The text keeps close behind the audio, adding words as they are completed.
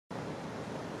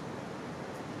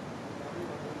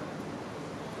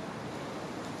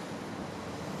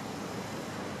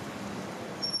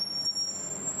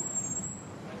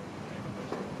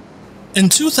In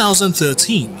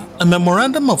 2013, a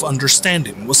Memorandum of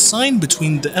Understanding was signed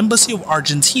between the Embassy of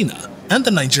Argentina and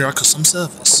the Nigeria Customs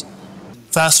Service.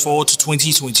 Fast forward to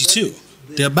 2022,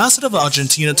 the Ambassador of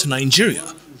Argentina to Nigeria,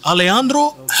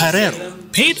 Alejandro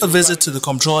Herrero, paid a visit to the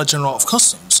Comptroller General of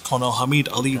Customs, Colonel Hamid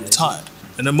Ali retired,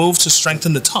 in a move to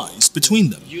strengthen the ties between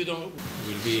them. You will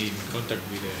be in contact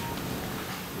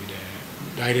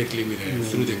directly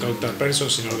through the contact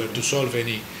persons in order to solve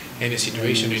any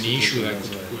situation, any issue that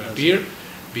could appear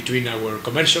between our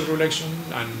commercial relations,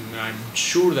 and I'm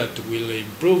sure that we'll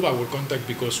improve our contact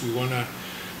because we wanna,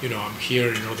 I'm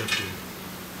here in order to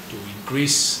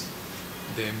increase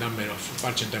the number of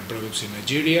Argentine products in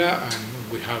Nigeria,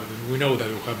 and we know that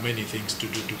we have many things to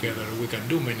do together. We can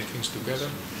do many things together,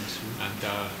 and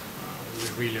we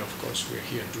really, of course, we're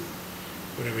here to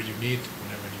whatever you need,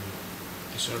 whenever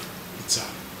you deserve.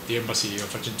 The Embassy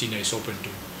of Argentina is open to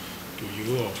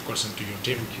you, of course, and to your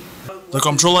team. The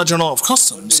Comptroller General of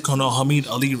Customs, Colonel Hamid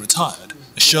Ali retired,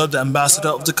 assured the ambassador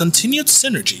of the continued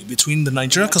synergy between the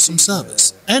Nigeria Customs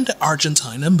Service and the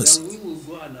Argentine Embassy.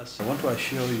 I want to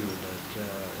assure you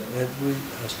that every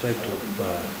aspect of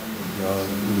your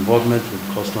involvement with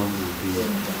customs will be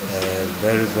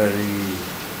very, very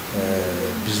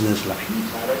business-like.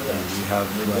 We have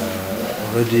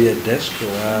already a desk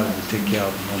where we take care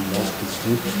of most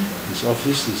things. His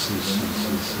office is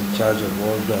in charge of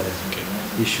all the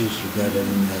issues regarding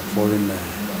foreign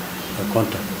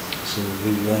contact. So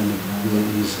we are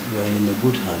in a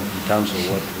good hand in terms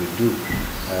of what we do.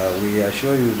 We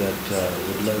assure you that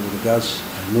with regards,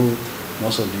 I know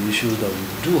most of the issues that we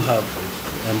do have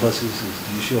with embassies is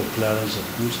the issue of clearance of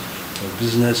goods, or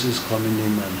businesses coming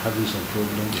in and having some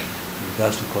problems with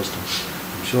regards to customs.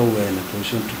 I'm sure we're in a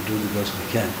position to do the best we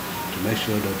can to make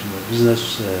sure that your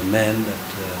businessmen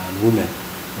and women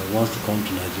that wants to come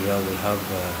to Nigeria will have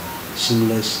a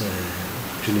seamless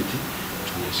opportunity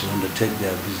to undertake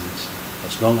their business,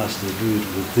 as long as they do it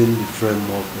within the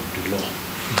framework of the law.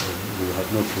 We will have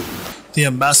no problem. The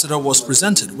ambassador was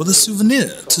presented with a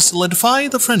souvenir to solidify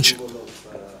the friendship.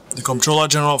 The Comptroller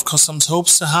General of Customs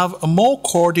hopes to have a more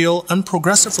cordial and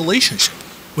progressive relationship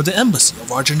with the Embassy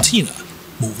of Argentina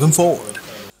moving forward.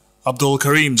 Abdul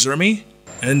Karim Zermi,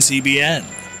 NCBN,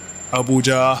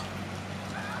 Abuja.